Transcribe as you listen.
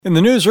In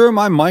the newsroom,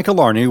 I'm Michael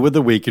Arney with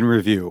the Week in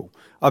Review.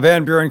 A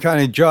Van Buren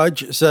County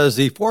judge says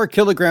the 4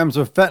 kilograms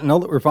of fentanyl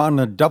that were found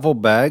in a duffel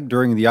bag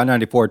during the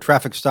I-94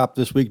 traffic stop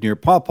this week near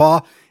Paw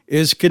Paw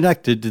is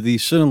connected to the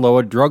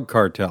Sinaloa drug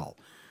cartel.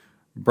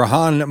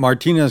 Brahan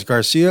Martinez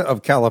Garcia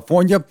of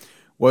California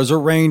was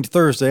arraigned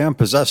Thursday on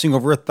possessing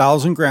over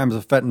 1,000 grams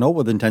of fentanyl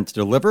with intent to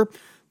deliver.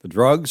 The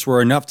drugs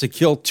were enough to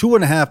kill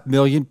 2.5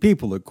 million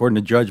people, according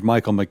to Judge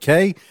Michael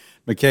McKay.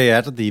 McKay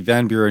added the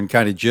Van Buren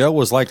County Jail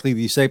was likely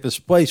the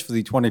safest place for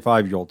the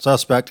 25-year-old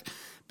suspect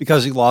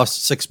because he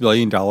lost $6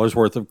 million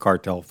worth of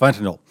cartel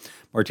fentanyl.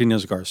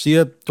 Martinez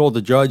Garcia told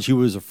the judge he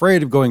was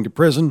afraid of going to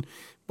prison,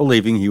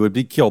 believing he would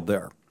be killed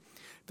there.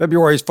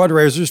 February's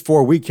fundraisers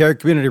for We Care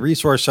Community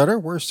Resource Center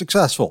were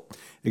successful.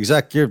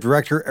 Executive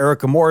Director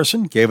Erica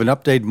Morrison gave an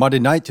update Monday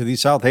night to the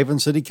South Haven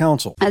City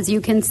Council. As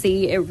you can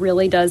see, it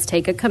really does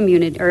take a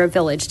community or a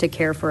village to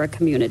care for a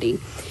community.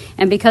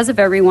 And because of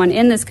everyone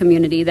in this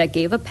community that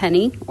gave a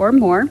penny or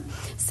more,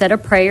 said a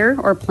prayer,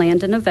 or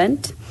planned an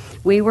event,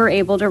 we were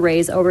able to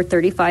raise over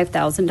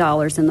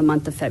 $35,000 in the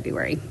month of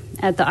February.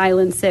 At the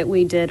Island Sit,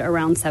 we did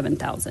around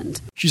 $7,000.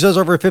 She says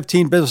over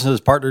 15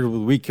 businesses partnered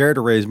with We Care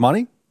to raise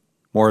money.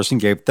 Morrison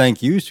gave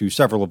thank yous to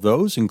several of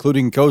those,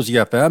 including Cozy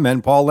FM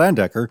and Paul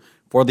Landecker,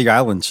 for the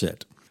Island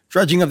Sit.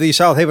 Dredging of the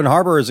South Haven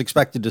Harbor is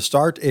expected to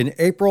start in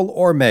April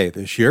or May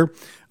this year.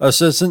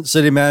 Assistant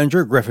City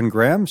Manager Griffin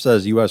Graham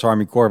says U.S.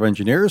 Army Corps of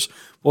Engineers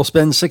will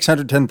spend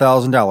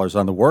 $610,000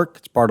 on the work.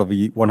 It's part of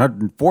the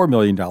 $104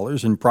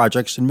 million in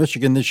projects in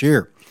Michigan this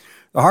year.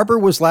 The harbor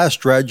was last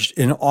dredged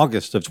in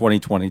August of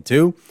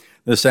 2022.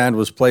 The sand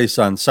was placed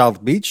on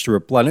South Beach to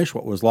replenish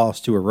what was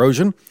lost to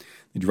erosion.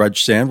 The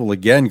dredged sand will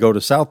again go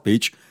to South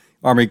Beach.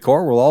 Army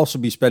Corps will also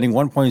be spending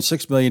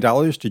 $1.6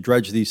 million to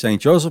dredge the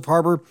St. Joseph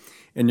Harbor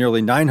and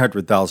nearly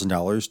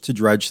 $900,000 to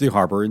dredge the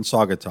harbor in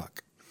Saugatuck.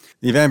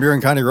 The Van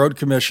Buren County Road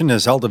Commission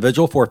has held a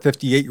vigil for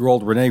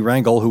 58-year-old Renee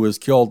Rangel, who was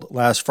killed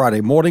last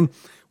Friday morning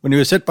when he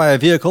was hit by a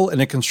vehicle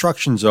in a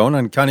construction zone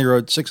on County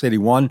Road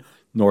 681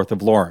 north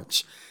of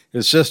Lawrence.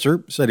 His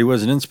sister said he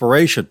was an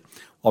inspiration,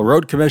 while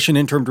Road Commission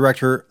Interim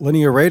Director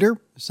Linnea Rader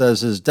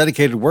says his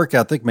dedicated work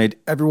ethic made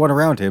everyone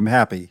around him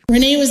happy.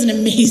 Renee was an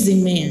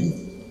amazing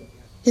man.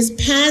 His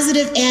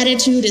positive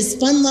attitude, his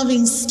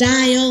fun-loving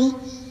style,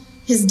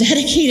 his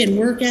dedicated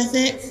work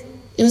ethic,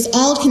 it was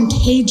all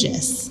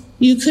contagious.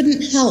 You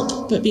couldn't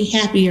help but be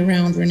happy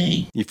around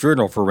Renee. The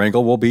funeral for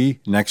Rangel will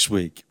be next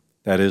week.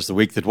 That is the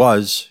week that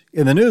was.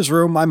 In the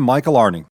newsroom, I'm Michael Arney.